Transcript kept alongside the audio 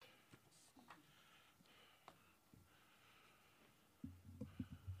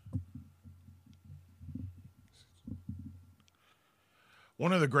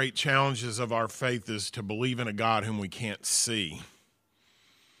One of the great challenges of our faith is to believe in a God whom we can't see.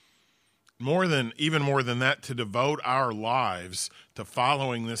 Even more than that, to devote our lives to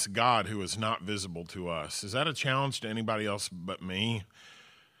following this God who is not visible to us. Is that a challenge to anybody else but me?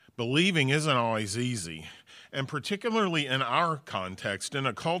 Believing isn't always easy, and particularly in our context, in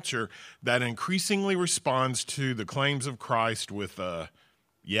a culture that increasingly responds to the claims of Christ with a,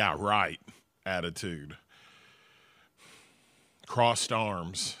 yeah, right attitude. Crossed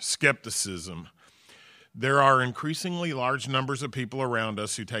arms, skepticism. There are increasingly large numbers of people around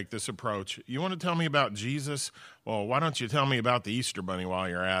us who take this approach. You want to tell me about Jesus? Well, why don't you tell me about the Easter Bunny while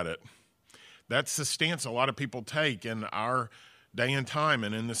you're at it? That's the stance a lot of people take in our day and time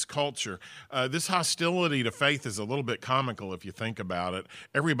and in this culture. This hostility to faith is a little bit comical if you think about it.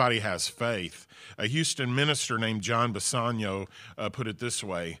 Everybody has faith. A Houston minister named John Bassanio put it this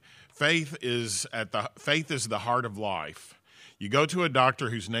way: faith is the heart of life. You go to a doctor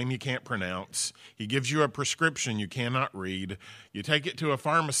whose name you can't pronounce. He gives you a prescription you cannot read. You take it to a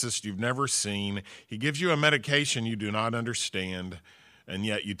pharmacist you've never seen. He gives you a medication you do not understand, and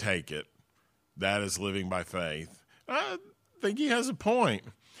yet you take it. That is living by faith. I think he has a point.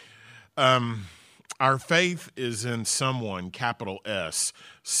 Our faith is in someone, capital S,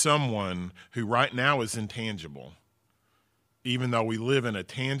 someone who right now is intangible, even though we live in a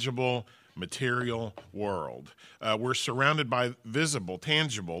tangible, material world. We're surrounded by visible,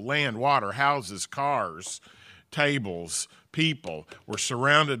 tangible land, water, houses, cars, tables, people. We're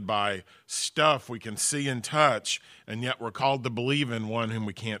surrounded by stuff we can see and touch, and yet we're called to believe in one whom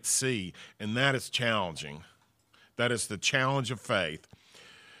we can't see, and that is challenging. That is the challenge of faith.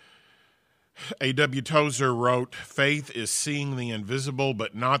 A.W. Tozer wrote, "Faith is seeing the invisible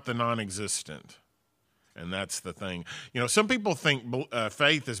but not the non-existent." And that's the thing. Some people think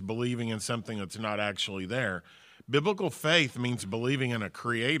faith is believing in something that's not actually there. Biblical faith means believing in a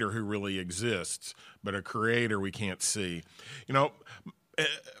creator who really exists, but a creator we can't see.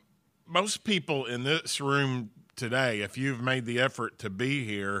 Most people in this room today, if you've made the effort to be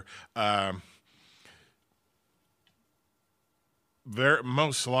here,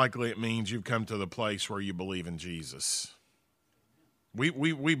 most likely it means you've come to the place where you believe in Jesus.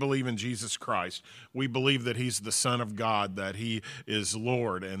 We believe in Jesus Christ. We believe that he's the Son of God, that he is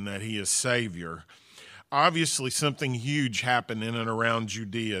Lord, and that he is Savior. Obviously, something huge happened in and around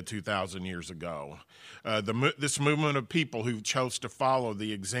Judea 2,000 years ago. This movement of people who chose to follow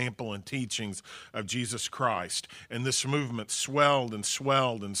the example and teachings of Jesus Christ. And this movement swelled and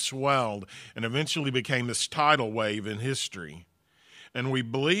swelled and swelled and eventually became this tidal wave in history. And we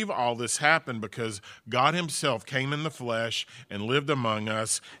believe all this happened because God himself came in the flesh and lived among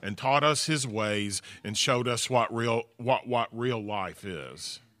us and taught us his ways and showed us what real life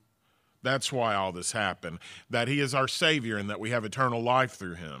is. That's why all this happened, that he is our Savior and that we have eternal life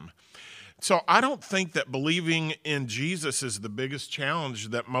through him. So I don't think that believing in Jesus is the biggest challenge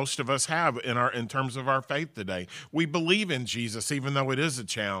that most of us have in terms of our faith today. We believe in Jesus, even though it is a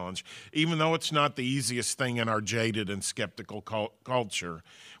challenge, even though it's not the easiest thing in our jaded and skeptical culture.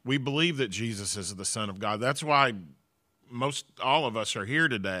 We believe that Jesus is the Son of God. That's why all of us are here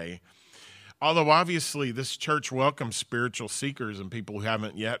today. Although obviously this church welcomes spiritual seekers and people who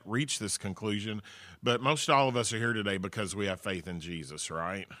haven't yet reached this conclusion, but most all of us are here today because we have faith in Jesus,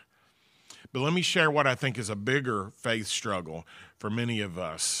 right? But let me share what I think is a bigger faith struggle for many of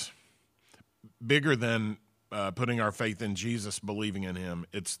us, bigger than putting our faith in Jesus, believing in him.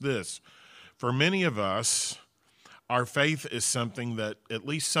 It's this. For many of us, our faith is something that at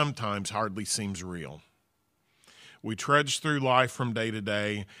least sometimes hardly seems real. We trudge through life from day to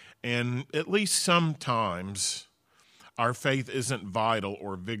day, and at least sometimes our faith isn't vital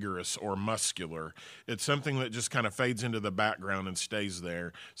or vigorous or muscular. It's something that just kind of fades into the background and stays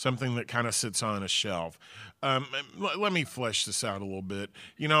there, something that kind of sits on a shelf. Let me flesh this out a little bit.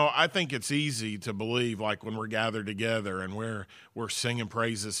 I think it's easy to believe, like when we're gathered together and we're singing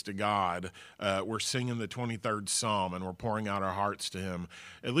praises to God, we're singing the 23rd Psalm and we're pouring out our hearts to him.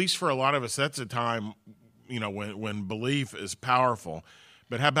 At least for a lot of us, that's a time, when belief is powerful.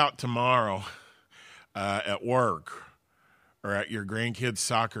 But how about tomorrow at work? Or at your grandkids'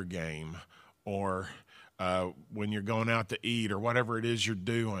 soccer game, or when you're going out to eat, or whatever it is you're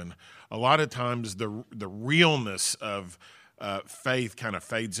doing. A lot of times the realness of faith kind of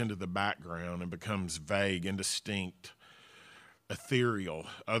fades into the background and becomes vague, indistinct, ethereal,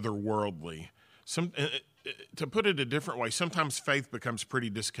 otherworldly. To put it a different way, sometimes faith becomes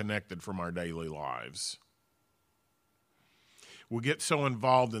pretty disconnected from our daily lives. we get so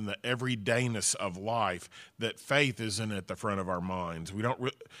involved in the everydayness of life that faith isn't at the front of our minds. We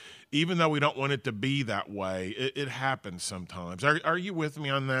don't, even though we don't want it to be that way, it happens sometimes. Are you with me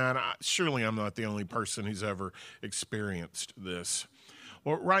on that? Surely I'm not the only person who's ever experienced this.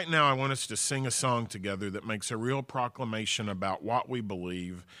 Well, right now I want us to sing a song together that makes a real proclamation about what we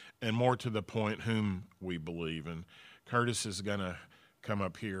believe and, more to the point, whom we believe. And Curtis is going to come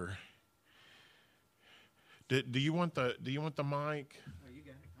up here. Do you want the mic? Oh, you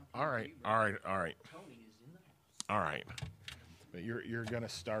got it. All right. Tony is in the house. All right. But you're going to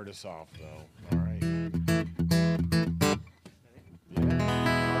start us off, though. All right. Yeah.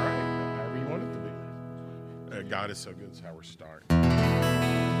 All right. However you want it to be. God is so good is how we're starting.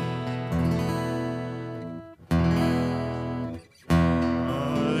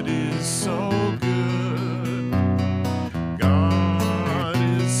 God is so good. God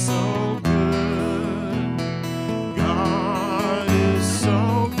is so good. God is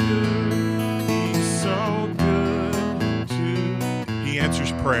so good. He's so good to. He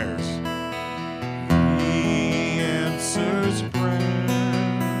answers prayers. He answers prayer.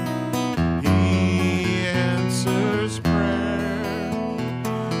 He answers prayer.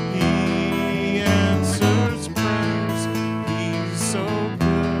 He answers prayers. He's so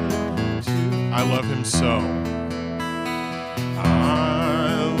good to. I love him so.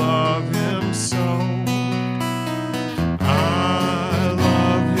 I love him so. I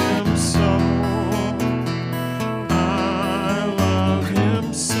love him so. I love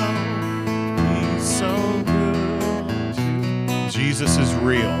him so. He's so good to. Jesus is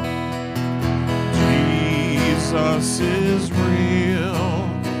real. Jesus is real.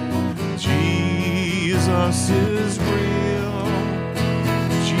 Jesus is real.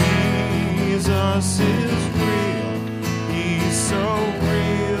 Jesus is real. He's so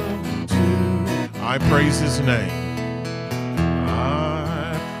real too. I praise his name.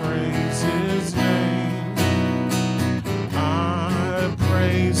 I praise his name. I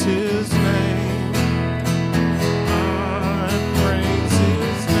praise his name. I praise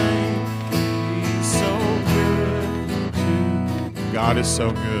his name. He's so good too. God is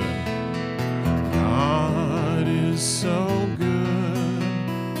so good. God is so good.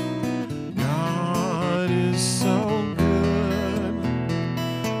 God is so good.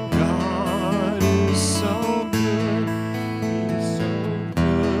 God is so good. He's so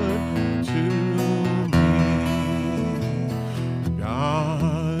good to me.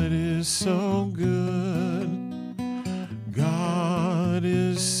 God is so good. God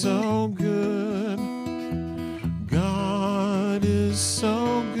is so good. God is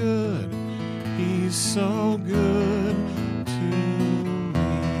so good. He's so good to me.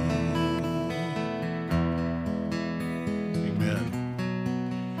 Amen.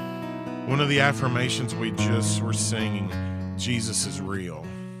 One of the affirmations we just were singing, Jesus is real.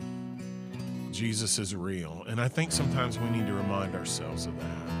 Jesus is real. And I think sometimes we need to remind ourselves of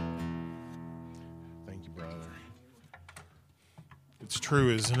that. Thank you, brother. It's true,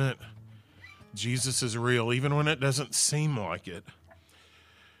 isn't it? Jesus is real, even when it doesn't seem like it.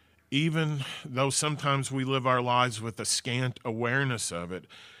 Even though sometimes we live our lives with a scant awareness of it,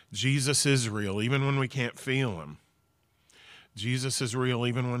 Jesus is real, even when we can't feel him. Jesus is real,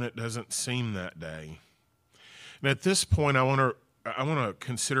 even when it doesn't seem that day. And at this point, I want to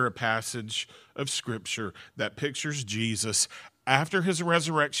consider a passage of Scripture that pictures Jesus after his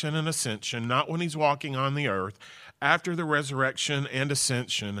resurrection and ascension, not when he's walking on the earth. After the resurrection and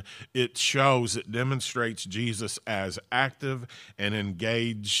ascension, it demonstrates Jesus as active and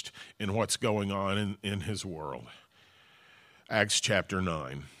engaged in what's going on in his world. Acts chapter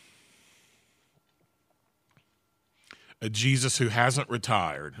 9. A Jesus who hasn't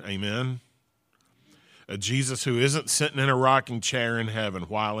retired, amen? A Jesus who isn't sitting in a rocking chair in heaven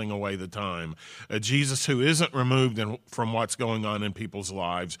whiling away the time. A Jesus who isn't removed from what's going on in people's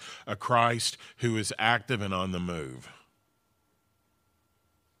lives. A Christ who is active and on the move.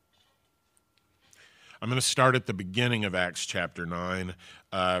 I'm going to start at the beginning of Acts chapter 9.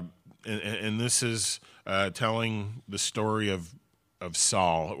 And this is telling the story of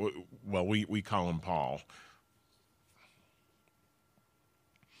Saul. Well, we call him Paul.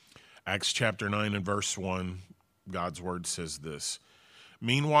 Acts chapter 9 and verse 1, God's word says this.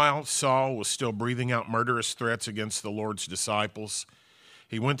 Meanwhile, Saul was still breathing out murderous threats against the Lord's disciples.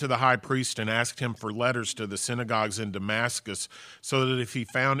 He went to the high priest and asked him for letters to the synagogues in Damascus, so that if he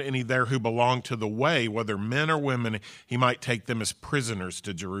found any there who belonged to the way, whether men or women, he might take them as prisoners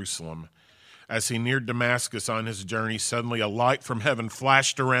to Jerusalem. As he neared Damascus on his journey, suddenly a light from heaven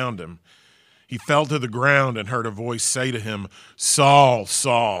flashed around him. He fell to the ground and heard a voice say to him, "Saul,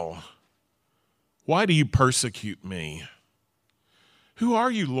 Saul, why do you persecute me?" "Who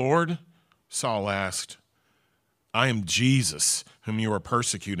are you, Lord?" Saul asked. "I am Jesus, whom you are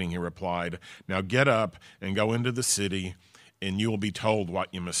persecuting," he replied. "Now get up and go into the city, and you will be told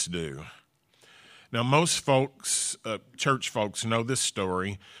what you must do." Now, most folks, church folks, know this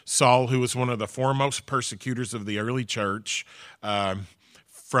story. Saul, who was one of the foremost persecutors of the early church,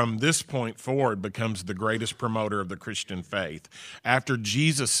 from this point forward becomes the greatest promoter of the Christian faith. After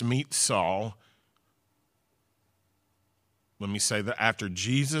Jesus meets Saul, after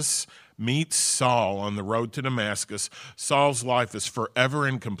Jesus meets Saul on the road to Damascus, Saul's life is forever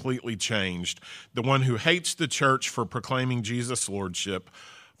and completely changed. The one who hates the church for proclaiming Jesus' lordship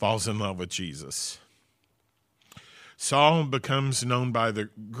falls in love with Jesus. Saul becomes known by the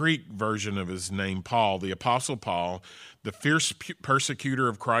Greek version of his name, Paul. The Apostle Paul, the fierce persecutor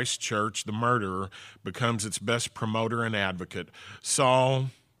of Christ's church, the murderer, becomes its best promoter and advocate.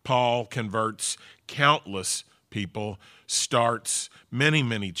 Paul converts countless people, starts many,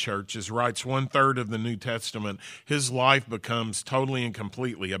 many churches, writes 1/3 of the New Testament. His life becomes totally and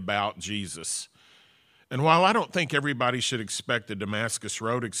completely about Jesus. And while I don't think everybody should expect a Damascus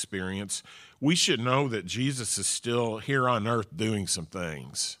Road experience, we should know that Jesus is still here on earth doing some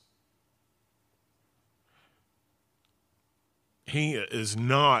things. He is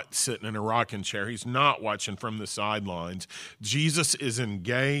not sitting in a rocking chair. He's not watching from the sidelines. Jesus is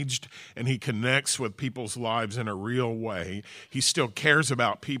engaged, and he connects with people's lives in a real way. He still cares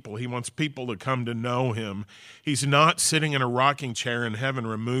about people. He wants people to come to know him. He's not sitting in a rocking chair in heaven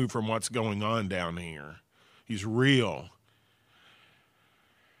removed from what's going on down here. He's real.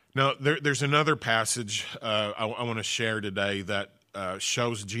 Now, there's another passage I want to share today that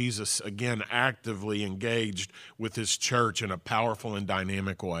shows Jesus, again, actively engaged with his church in a powerful and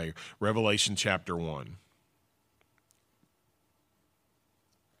dynamic way. Revelation chapter 1.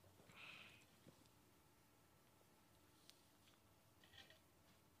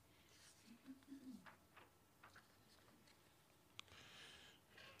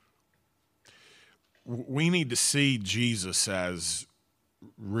 We need to see Jesus as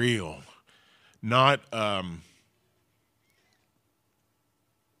real, not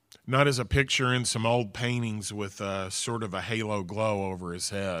as a picture in some old paintings with sort of a halo glow over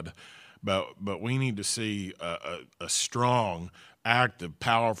his head, but we need to see a strong, active,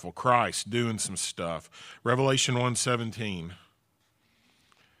 powerful Christ doing some stuff. Revelation 1:17.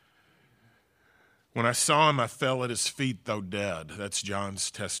 When I saw him, I fell at his feet, though dead. That's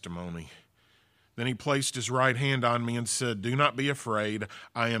John's testimony. Then he placed his right hand on me and said, "Do not be afraid.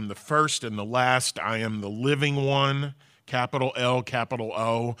 I am the first and the last. I am the living one." Capital L, capital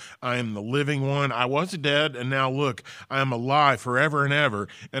O. I am the living one. I was dead, and now look, I am alive forever and ever,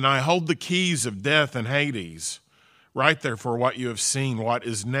 and I hold the keys of death and Hades. Write therefore what you have seen, what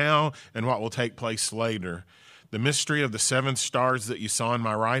is now, and what will take place later. The mystery of the 7 stars that you saw in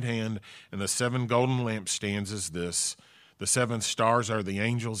my right hand and the 7 golden lampstands is this. The 7 stars are the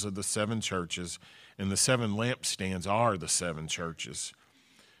angels of the 7 churches, and the 7 lampstands are the 7 churches.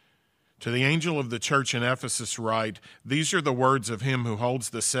 To the angel of the church in Ephesus write, these are the words of him who holds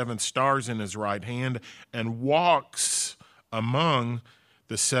the 7 stars in his right hand and walks among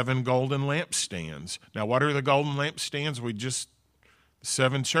the 7 golden lampstands. Now, what are the golden lampstands?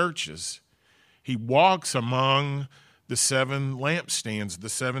 7 churches. He walks among the 7 lampstands, the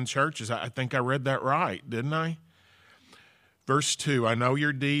 7 churches. I think I read that right, didn't I? Verse 2, I know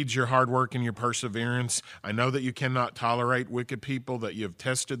your deeds, your hard work, and your perseverance. I know that you cannot tolerate wicked people, that you have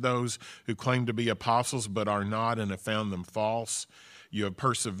tested those who claim to be apostles but are not and have found them false. You have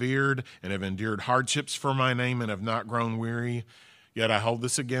persevered and have endured hardships for my name and have not grown weary. Yet I hold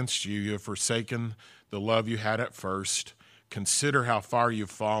this against you. You have forsaken the love you had at first. Consider how far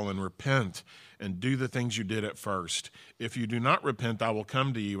you've fallen. Repent and do the things you did at first. If you do not repent, I will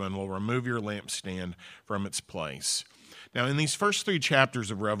come to you and will remove your lampstand from its place. Now, in these first 3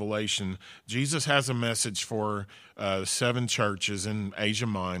 chapters of Revelation, Jesus has a message for 7 churches in Asia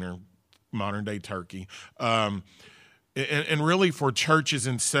Minor, modern-day Turkey, and really for churches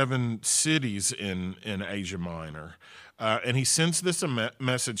in 7 cities in Asia Minor. And he sends this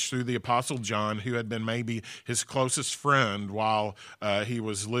message through the Apostle John, who had been maybe his closest friend while he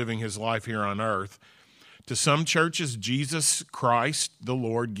was living his life here on earth. To some churches, Jesus Christ, the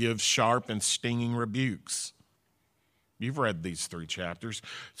Lord, gives sharp and stinging rebukes. You've read these 3 chapters.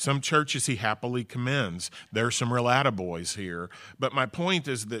 Some churches he happily commends. There are some real attaboys here. But my point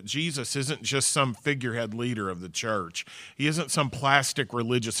is that Jesus isn't just some figurehead leader of the church. He isn't some plastic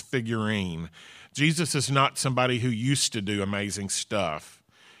religious figurine. Jesus is not somebody who used to do amazing stuff.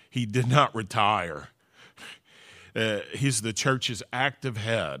 He did not retire. He's the church's active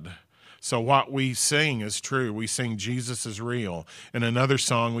head. So what we sing is true. We sing Jesus is real. In another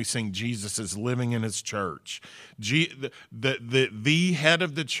song, we sing Jesus is living in his church. The head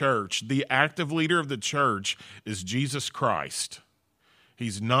of the church, the active leader of the church is Jesus Christ.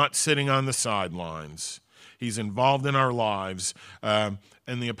 He's not sitting on the sidelines. He's involved in our lives. And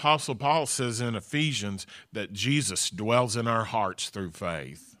the Apostle Paul says in Ephesians that Jesus dwells in our hearts through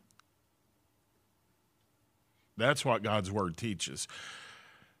faith. That's what God's word teaches.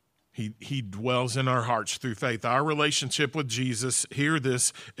 He dwells in our hearts through faith. Our relationship with Jesus, hear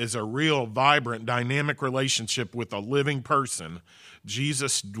this, is a real, vibrant, dynamic relationship with a living person.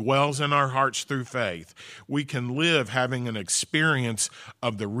 Jesus dwells in our hearts through faith. We can live having an experience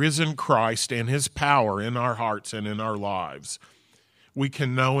of the risen Christ and his power in our hearts and in our lives. We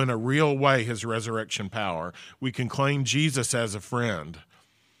can know in a real way his resurrection power. We can claim Jesus as a friend.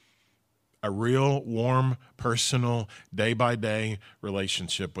 A real, warm, personal, day-by-day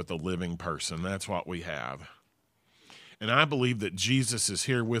relationship with a living person. That's what we have. And I believe that Jesus is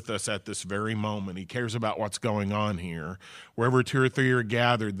here with us at this very moment. He cares about what's going on here. Wherever 2 or 3 are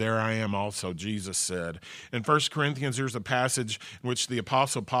gathered, there I am also, Jesus said. In 1 Corinthians, there's a passage in which the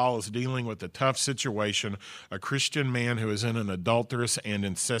Apostle Paul is dealing with a tough situation, a Christian man who is in an adulterous and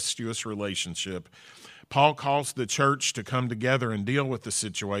incestuous relationship. Paul calls the church to come together and deal with the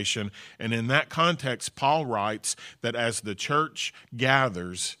situation. And in that context, Paul writes that as the church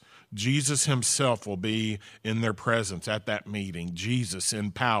gathers, Jesus himself will be in their presence at that meeting. Jesus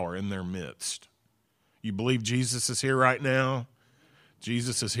in power in their midst. You believe Jesus is here right now?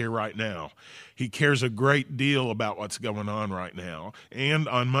 Jesus is here right now. He cares a great deal about what's going on right now. And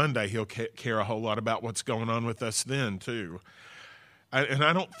on Monday, he'll care a whole lot about what's going on with us then, too. And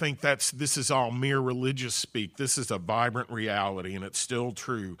I don't think this is all mere religious speak. This is a vibrant reality, and it's still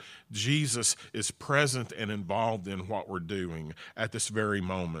true. Jesus is present and involved in what we're doing at this very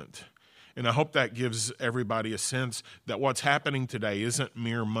moment. And I hope that gives everybody a sense that what's happening today isn't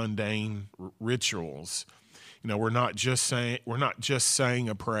mere mundane rituals. You know, we're not just saying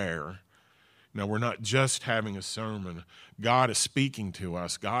a prayer. You know, we're not just having a sermon. God is speaking to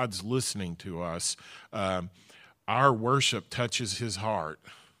us. God's listening to us. Our worship touches his heart.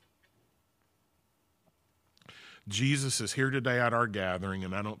 Jesus is here today at our gathering,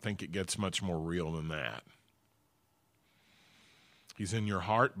 and I don't think it gets much more real than that. He's in your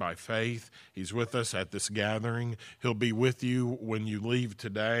heart by faith. He's with us at this gathering. He'll be with you when you leave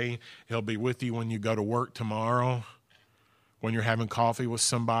today. He'll be with you when you go to work tomorrow, when you're having coffee with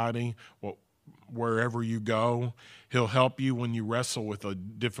somebody, wherever you go. He'll help you when you wrestle with a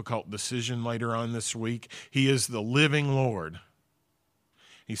difficult decision later on this week. He is the living Lord.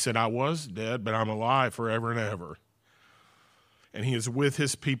 He said, I was dead, but I'm alive forever and ever. And he is with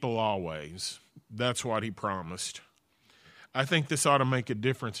his people always. That's what he promised. I think this ought to make a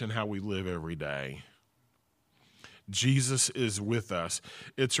difference in how we live every day. Jesus is with us.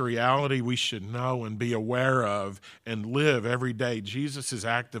 It's a reality we should know and be aware of and live every day. Jesus is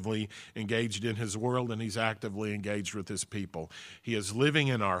actively engaged in his world, and he's actively engaged with his people. He is living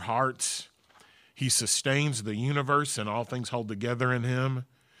in our hearts. He sustains the universe, and all things hold together in him.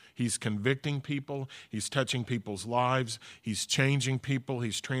 He's convicting people. He's touching people's lives. He's changing people.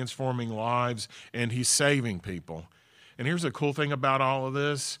 He's transforming lives, and he's saving people. And here's the cool thing about all of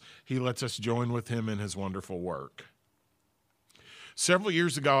this. He lets us join with him in his wonderful work. Several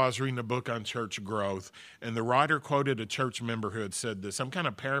years ago, I was reading a book on church growth, and the writer quoted a church member who had said this. I'm kind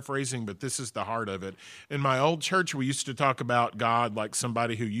of paraphrasing, but this is the heart of it. In my old church, we used to talk about God like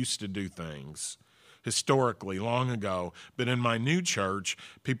somebody who used to do things historically, long ago. But in my new church,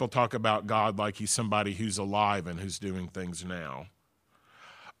 people talk about God like he's somebody who's alive and who's doing things now.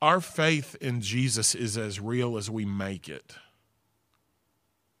 Our faith in Jesus is as real as we make it,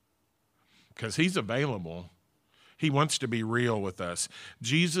 because he's available. He wants to be real with us.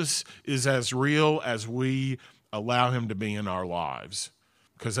 Jesus is as real as we allow him to be in our lives,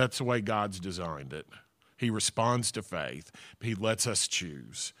 because that's the way God's designed it. He responds to faith. He lets us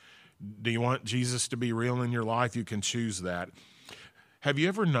choose. Do you want Jesus to be real in your life? You can choose that. Have you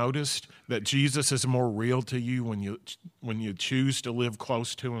ever noticed that Jesus is more real to you when you choose to live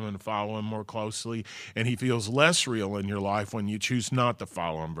close to him and follow him more closely, and he feels less real in your life when you choose not to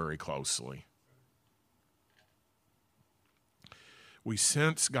follow him very closely? We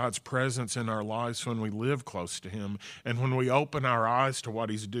sense God's presence in our lives when we live close to him, and when we open our eyes to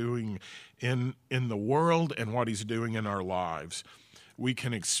what he's doing in the world and what he's doing in our lives. We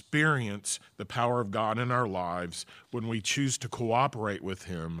can experience the power of God in our lives when we choose to cooperate with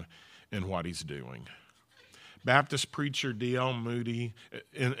him in what he's doing. Baptist preacher D.L. Moody,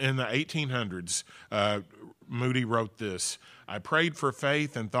 in the 1800s, Moody wrote this: "I prayed for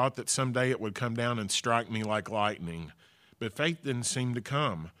faith and thought that someday it would come down and strike me like lightning. But faith didn't seem to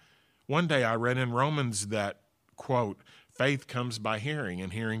come. One day I read in Romans that, quote, faith comes by hearing,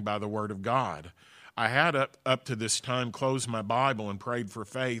 and hearing by the word of God. I had up to this time closed my Bible and prayed for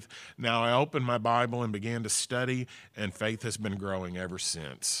faith. Now I opened my Bible and began to study, and faith has been growing ever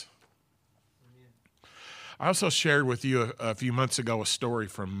since." I also shared with you a few months ago a story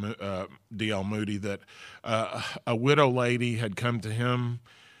from D.L. Moody that a widow lady had come to him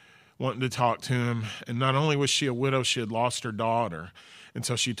wanting to talk to him. And not only was she a widow, she had lost her daughter. And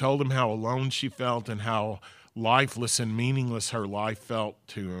so she told him how alone she felt and how lifeless and meaningless her life felt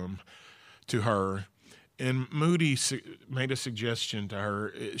to her. And Moody made a suggestion to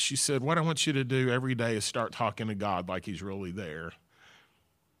her. She said, "What I want you to do every day is start talking to God like he's really there.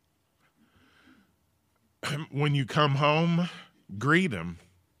 When you come home, greet him.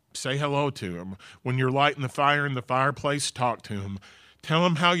 Say hello to him. When you're lighting the fire in the fireplace, talk to him. Tell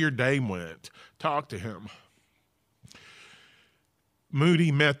him how your day went. Talk to him."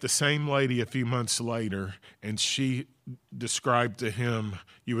 Moody met the same lady a few months later, and she described to him,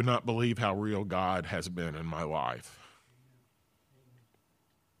 "You would not believe how real God has been in my life."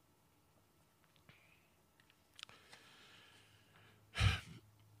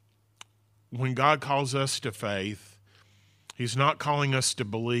 When God calls us to faith, he's not calling us to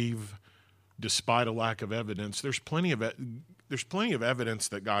believe despite a lack of evidence. There's plenty of evidence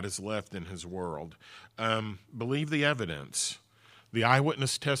that God has left in his world. Believe the evidence, the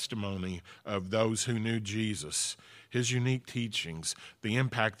eyewitness testimony of those who knew Jesus, his unique teachings, the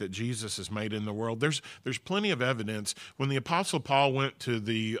impact that Jesus has made in the world. There's plenty of evidence. When the Apostle Paul went to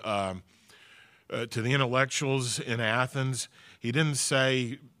the intellectuals in Athens, he didn't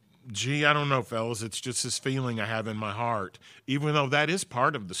say, "Gee, I don't know, fellas, it's just this feeling I have in my heart," even though that is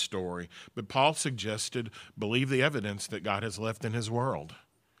part of the story. But Paul suggested, believe the evidence that God has left in his world.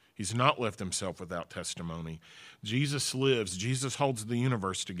 He's not left himself without testimony. Jesus lives. Jesus holds the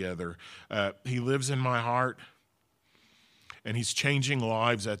universe together. He lives in my heart, and he's changing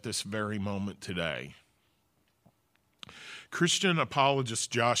lives at this very moment today. Christian apologist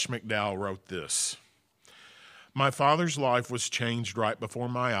Josh McDowell wrote this: "My father's life was changed right before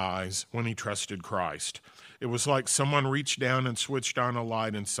my eyes when he trusted Christ. It was like someone reached down and switched on a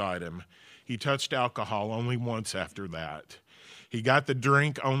light inside him. He touched alcohol only once after that. He got the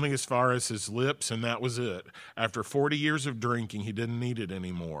drink only as far as his lips, and that was it. After 40 years of drinking, he didn't need it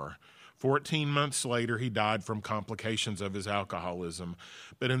anymore. 14 months later, he died from complications of his alcoholism.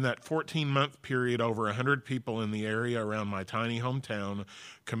 But in that 14-month period, over 100 people in the area around my tiny hometown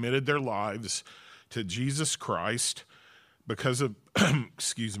committed their lives to Jesus Christ because of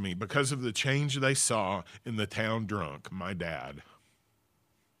because of the change they saw in the town drunk, my dad."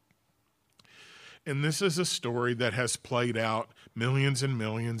 And this is a story that has played out millions and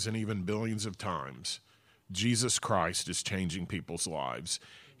millions and even billions of times. Jesus Christ is changing people's lives.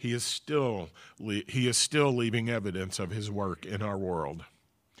 He is still leaving evidence of his work in our world.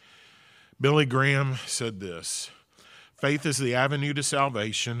 Billy Graham said this: "Faith is the avenue to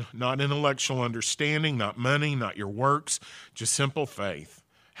salvation, not intellectual understanding, not money, not your works, just simple faith.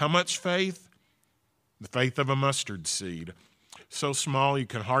 How much faith? The faith of a mustard seed, so small you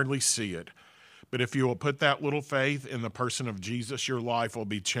can hardly see it. But if you will put that little faith in the person of Jesus, your life will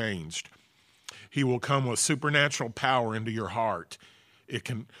be changed. He will come with supernatural power into your heart. It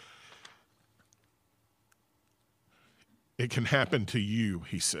can happen to you,"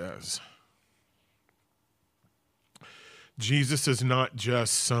 he says. Jesus is not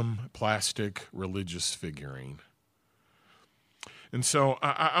just some plastic religious figurine. And so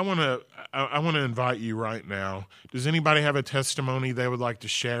I want to invite you right now. Does anybody have a testimony they would like to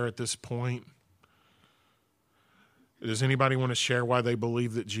share at this point? Does anybody want to share why they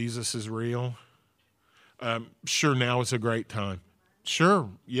believe that Jesus is real? Sure, now is a great time. Sure,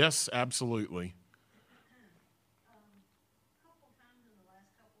 yes, absolutely.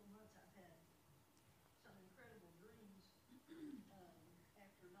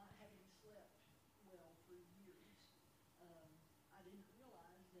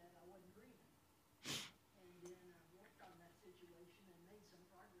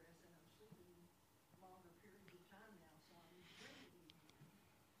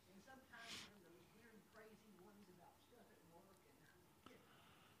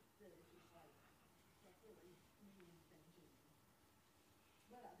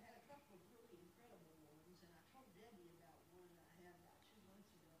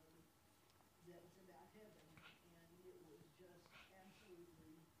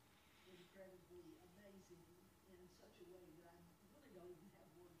 such a way that I really don't even have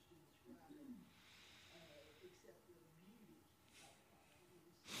words to describe it, except the beauty of it all. It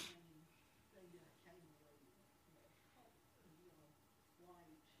was the main thing that I came away with, color,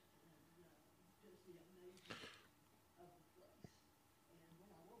 light, and just the amazement of the place. And when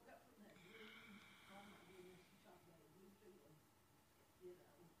I woke up from that dream, oh my goodness, you talk about a good feeling, and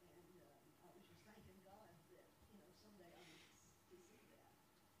I was just thanking God that, someday I would to see that.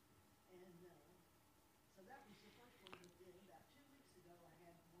 And so that was the first one. But then about 2 weeks ago, I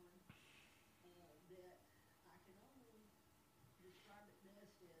had one that I can only describe it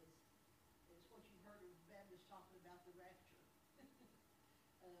best as what you've heard of Baptists talking about the rapture.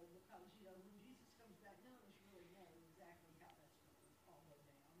 Because, when Jesus comes back, none of us really know exactly how that's going to all go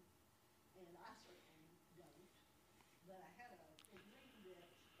down. And I certainly don't. But I had a dream that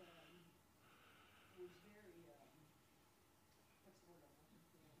was very, what's the word I'm looking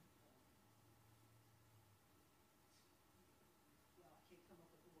for? Well, I can't come up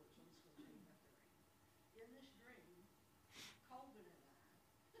with the words, so I'm just going to tell you about the dream. In this dream, Colvin and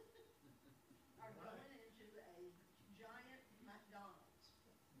I are going into a giant McDonald's.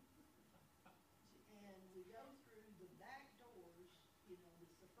 And we go through the back doors,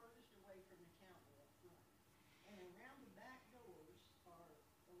 it's the furthest away from the counter up front. And around the back doors are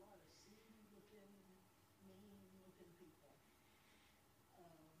a lot of seedy-looking, mean-looking people.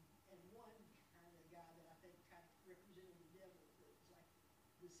 And one kind of guy that I think kind of represented the devil, that was like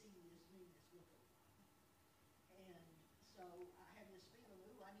the seediest, meanest looking one. And so I had this feeling,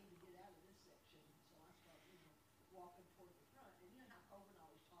 ooh, I need to get out of this section. So I start, walking toward the front. And you know how Colvin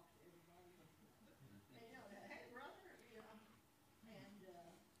always talks to everybody? And, hey, brother, and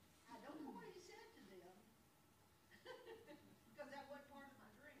I don't know what he said to them, because that wasn't part of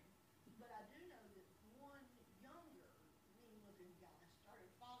my dream. But I do know that one younger, mean-looking guy started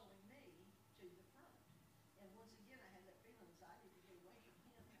following me to the front. And once again, I had that feeling as I needed to get away from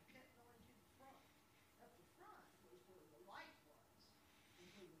him. I kept going to the front. Up the front was where the light was, and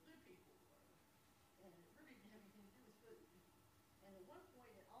where the good people were. And it really didn't have anything to do with food. And at one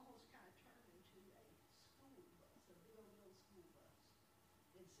point, it almost kind of turned into a school bus, a big old little school bus,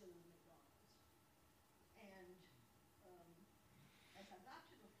 instead of the McDonald's. And as I got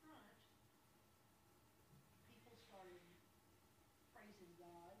to the front, people started praising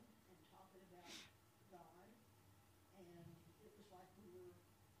God and talking about God. And it was like we were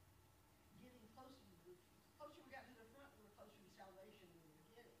getting closer. The closer we got to the front, the closer to salvation we were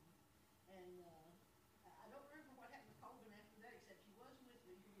getting. And I don't remember what happened to Colvin after that, except he was with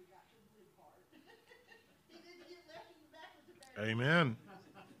me when we got to the good part. He didn't get left in the back with the bad. Amen.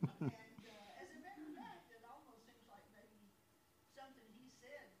 And as a matter of fact, it almost seems like maybe something he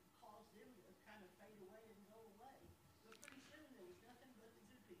said caused them to kind of fade away and go away. But pretty soon there was nothing but the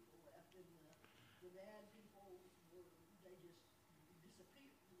good people left, and the bad people they just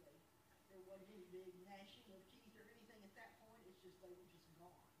disappeared. There wasn't any big gnashing of teeth or anything at that point. It's just they were just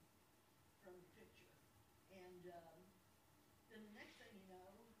gone from the picture. And then the next thing you know,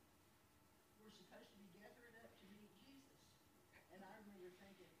 we're supposed to be gathering up to meet Jesus. And I remember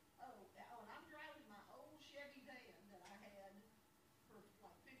thinking, and I'm driving my old Chevy van that I had for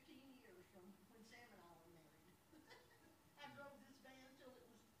like 15 years from when Sam and I were married. I drove this van till it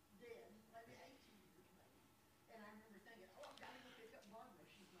was dead, maybe 18 years maybe. And I remember thinking, I've got to go pick up Barbara.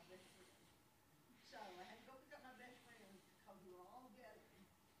 She's my best friend. So I had to go pick up my best friend because we were all gathering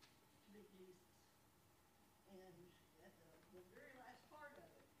to meet Jesus. And at the very last part of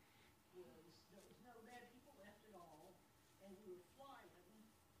it was there was no bad people left at all, and we were flying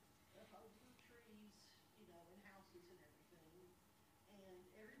up over trees, and houses and everything. And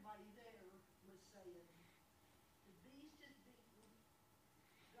everybody there was saying, the beast is beaten,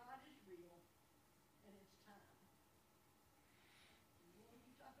 God is real, and it's time. When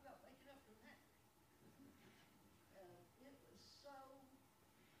you talk about waking up from that, it was so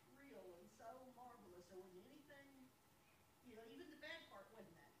real and so marvelous. There wasn't anything, even the bad part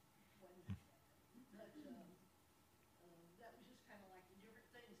wasn't that bad. But that was just kind of like the different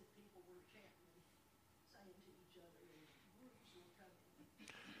things that people were chanting and saying to each other, and groups were coming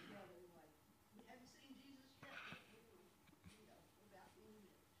together like, we haven't seen Jesus yet, but we were, about being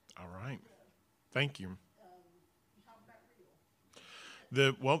it. All right. Thank you. You talk about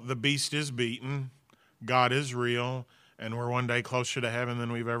real. The beast is beaten. God is real, and we're one day closer to heaven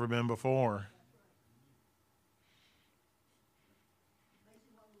than we've ever been before.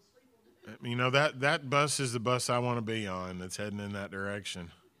 That bus is the bus I want to be on that's heading in that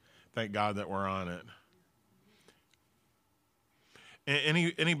direction. Thank God that we're on it.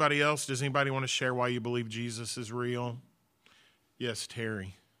 Anybody else? Does anybody want to share why you believe Jesus is real? Yes,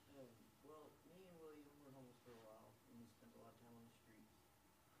 Terry. Well, me and William were homeless for a while.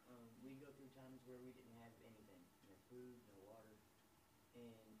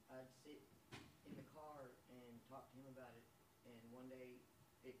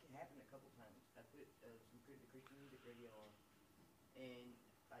 couple times. I put some the Christian music radio on, and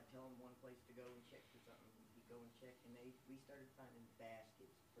I tell them one place to go and check for something. We go and check, and we started finding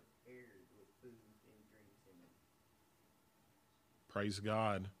baskets prepared with food and drinks in them. Praise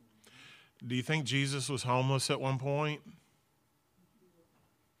God. Do you think Jesus was homeless at one point?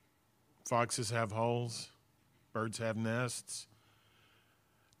 Foxes have holes. Birds have nests.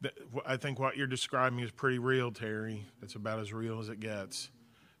 I think what you're describing is pretty real, Terry. It's about as real as it gets.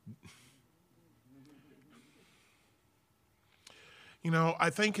 You know, I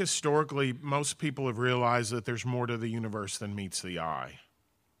think historically most people have realized that there's more to the universe than meets the eye.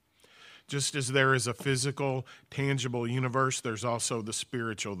 Just as there is a physical, tangible universe, there's also the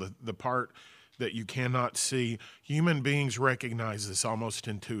spiritual, the part that you cannot see. Human beings recognize this almost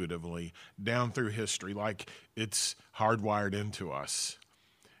intuitively down through history, like it's hardwired into us,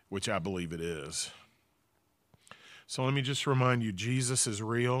 which I believe it is. So let me just remind you, Jesus is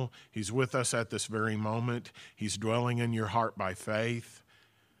real. He's with us at this very moment. He's dwelling in your heart by faith.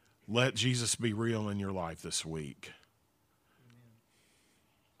 Let Jesus be real in your life this week.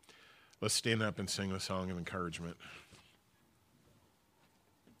 Let's stand up and sing a song of encouragement.